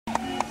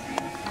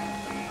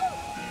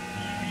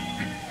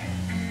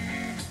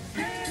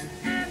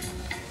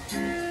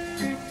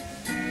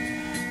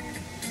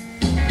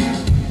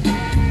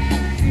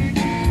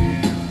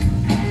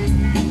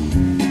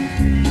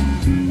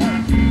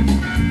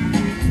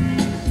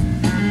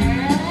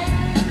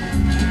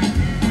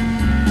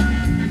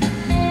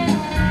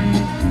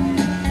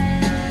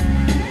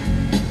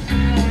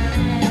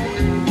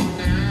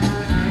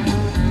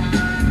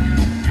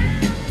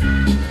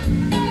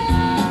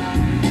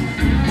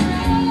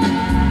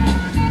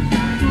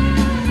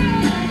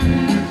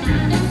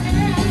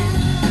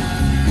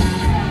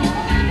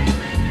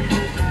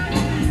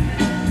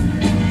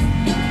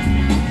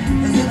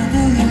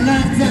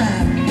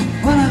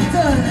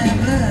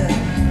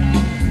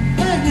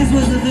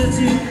at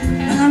you,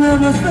 and I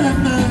was full of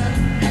blood.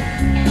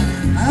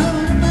 I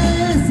opened my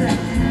eyes and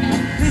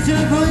reached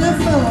up for the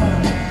floor.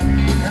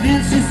 And then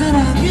she said,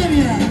 I'll give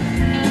you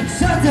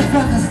shelter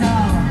from the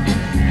storm.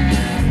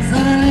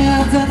 Suddenly I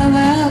turned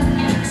around,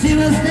 she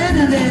was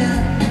standing there.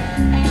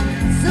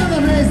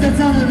 Silver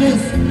bracelets on her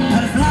wrist,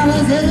 and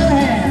flowers in her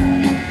hair.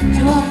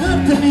 She walked up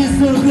to me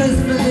so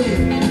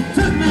gracefully,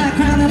 took my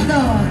crown of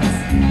thorns.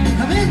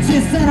 And then she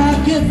said, I'll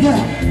give you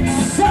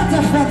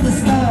shelter from the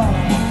storm.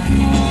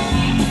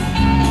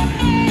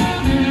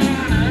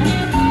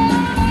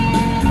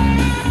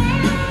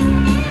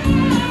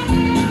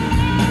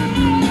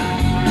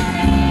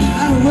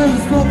 The word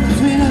was spoken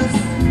between us.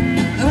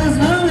 There was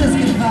no risk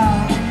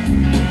involved.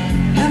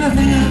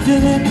 Everything up to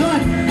that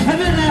point had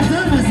been left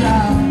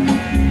unresolved.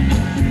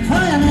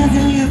 Flying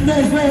anything in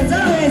place where it's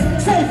always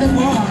safe and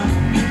warm.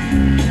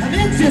 And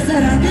then she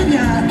said, I'll give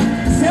you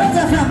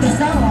shelter from the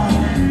storm.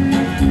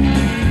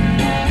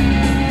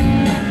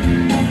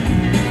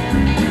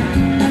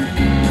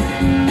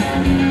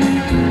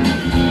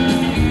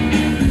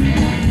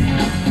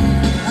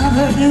 I've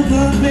heard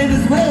newborn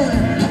babies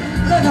wailing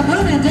like a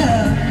moaning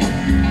dove.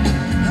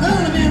 All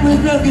the men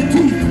with broken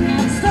teeth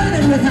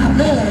started without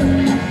love.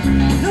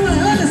 No one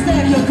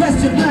understand your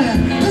question, man.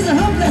 Is it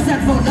hopeless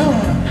and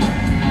forlorn?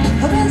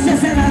 But then she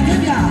said, I'll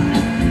give ya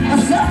a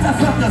shelter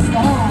from the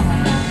storm.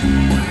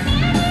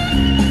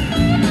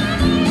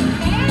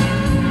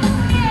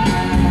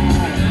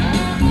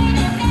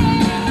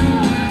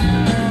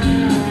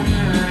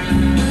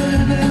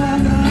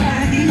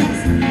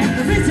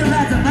 The preacher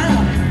rides a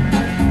mouth.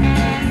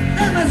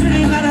 That must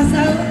really matter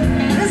so.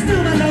 Let's do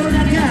my load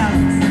that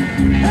counts.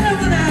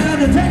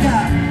 The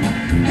trigger,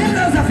 here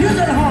goes a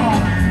funeral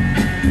horn.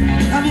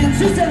 I mean,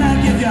 she said I'll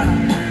give you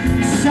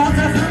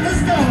shelter from the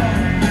storm.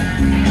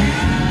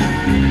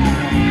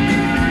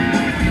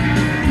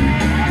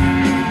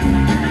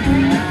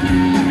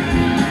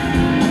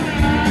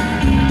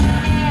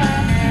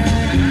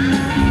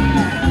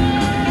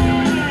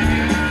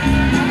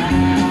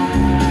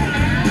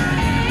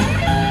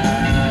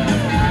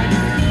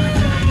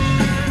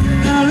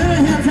 Now,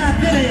 little hilltop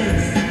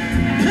village,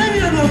 maybe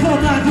I'm gonna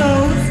pull my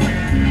clothes.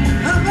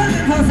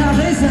 For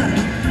salvation,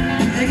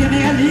 they give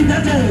me a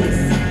lethal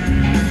dose.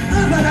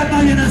 I've got up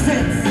my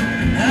innocence,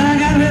 and I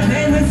gotta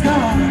repay with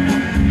scorn.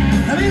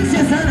 I mean, she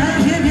said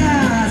I'll give you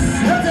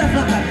shelter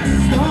from the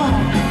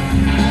storm.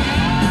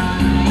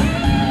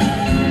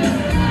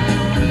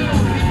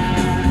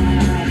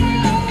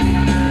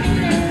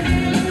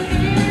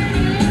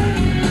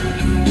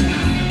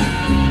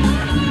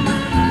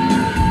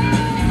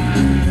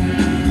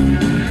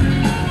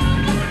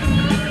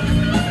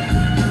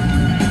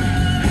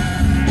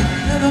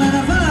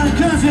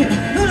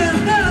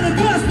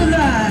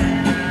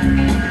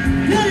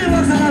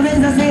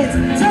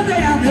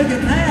 Someday I'll make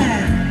it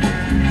mad.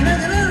 And I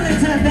can only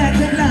turn back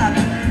the clock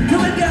to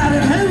when God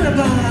and who were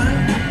born.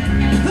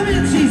 Come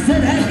in, she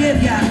said, I'll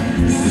give ya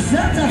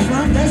shelter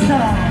from the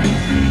storm.